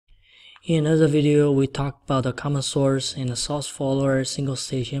In another video, we talked about the common source and the source follower single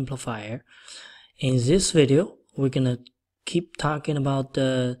stage amplifier. In this video, we're gonna keep talking about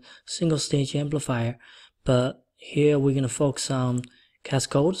the single stage amplifier, but here we're gonna focus on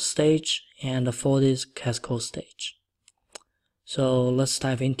Cascode Stage and the folded Cascode Stage. So let's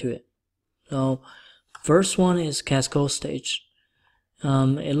dive into it. So first one is Cascode Stage.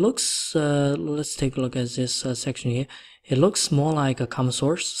 It looks, let's take a look at this section here. It looks more like a common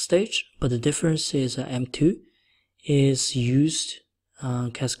source stage, but the difference is M2 is used,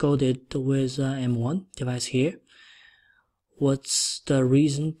 cascoded with M1 device here. What's the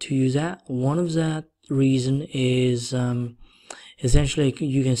reason to use that? One of that reason is essentially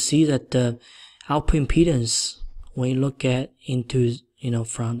you can see that the output impedance when you look at into,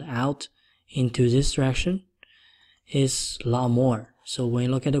 from out into this direction is a lot more. So when you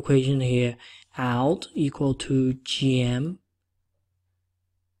look at the equation here, out equal to GM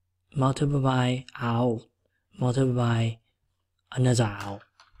multiplied by out multiplied by another out,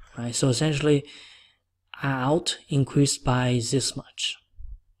 right? So essentially out increased by this much.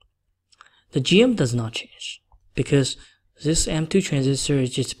 The GM does not change because this M2 transistor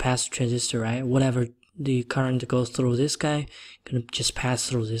is just a passive transistor, right? Whatever the current goes through this guy, gonna just pass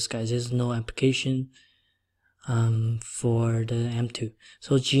through this guy. There's no application for the M2.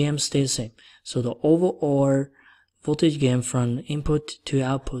 So GM stays the same. So the overall voltage gain from input to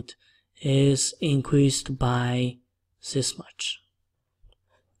output is increased by this much.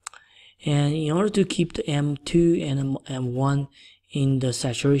 And in order to keep the M2 and M1 in the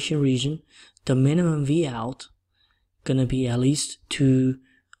saturation region, the minimum V out gonna be at least 2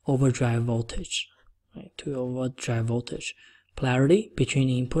 overdrive voltage, right? 2 overdrive voltage. Polarity between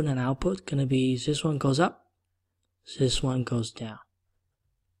input and output gonna be this one goes up, this one goes down.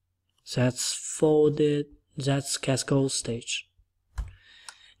 So that's folded, that's Cascode Stage.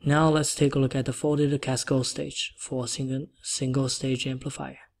 Now let's take a look at the folded Cascode Stage for a single stage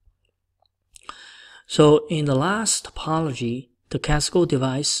amplifier. So in the last topology, the Cascode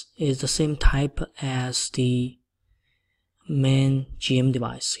device is the same type as the main GM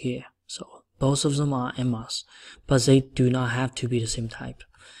device here. So both of them are NMOS, but they do not have to be the same type.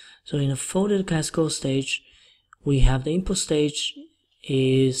 So in the folded Cascode Stage, we have the input stage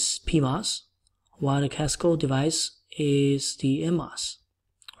is PMOS, while the Cascode device is the NMOS,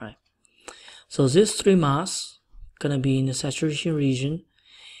 right? So this 3 MOS gonna be in the saturation region,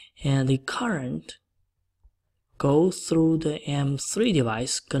 and the current go through the M3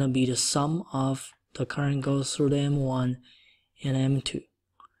 device gonna be the sum of the current goes through the M1 and M2.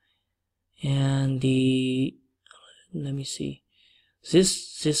 And the, let me see,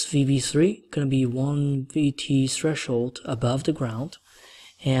 this VB3 gonna be 1 VT threshold above the ground,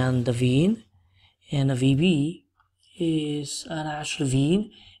 and the VIN and the VB is actually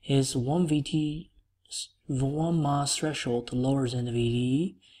VIN is 1 MOS threshold lower than the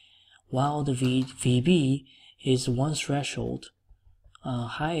VDE, while the VB is 1 threshold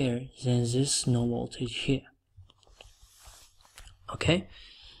higher than this no voltage here. Okay,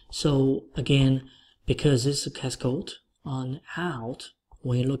 so again, because this is a cascode on out,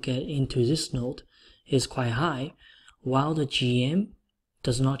 when you look at into this node is quite high, while the GM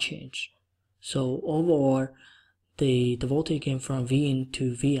does not change. So overall, the voltage gain from V in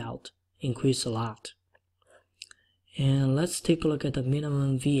to V out increase a lot. And let's take a look at the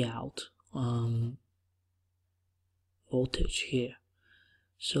minimum V out voltage here.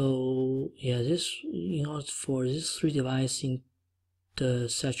 So yeah, this, for this 3 device in the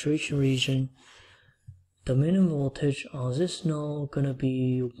saturation region, the minimum voltage on this node gonna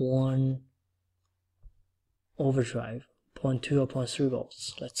be 1 overdrive, 0.2 or 0.3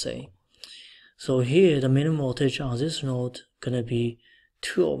 volts, let's say. So here the minimum voltage on this node gonna be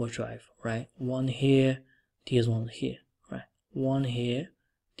 2 overdrive, right? 1 here, the other one here, right? 1 here,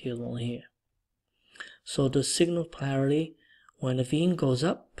 the other one here. So the signal polarity, when the VIN goes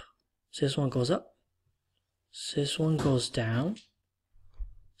up, this one goes up, this one goes down,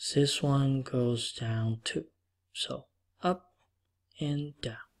 this one goes down too. So up and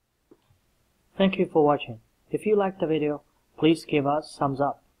down. Thank you for watching. If you liked the video, please give us thumbs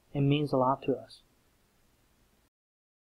up. It means a lot to us.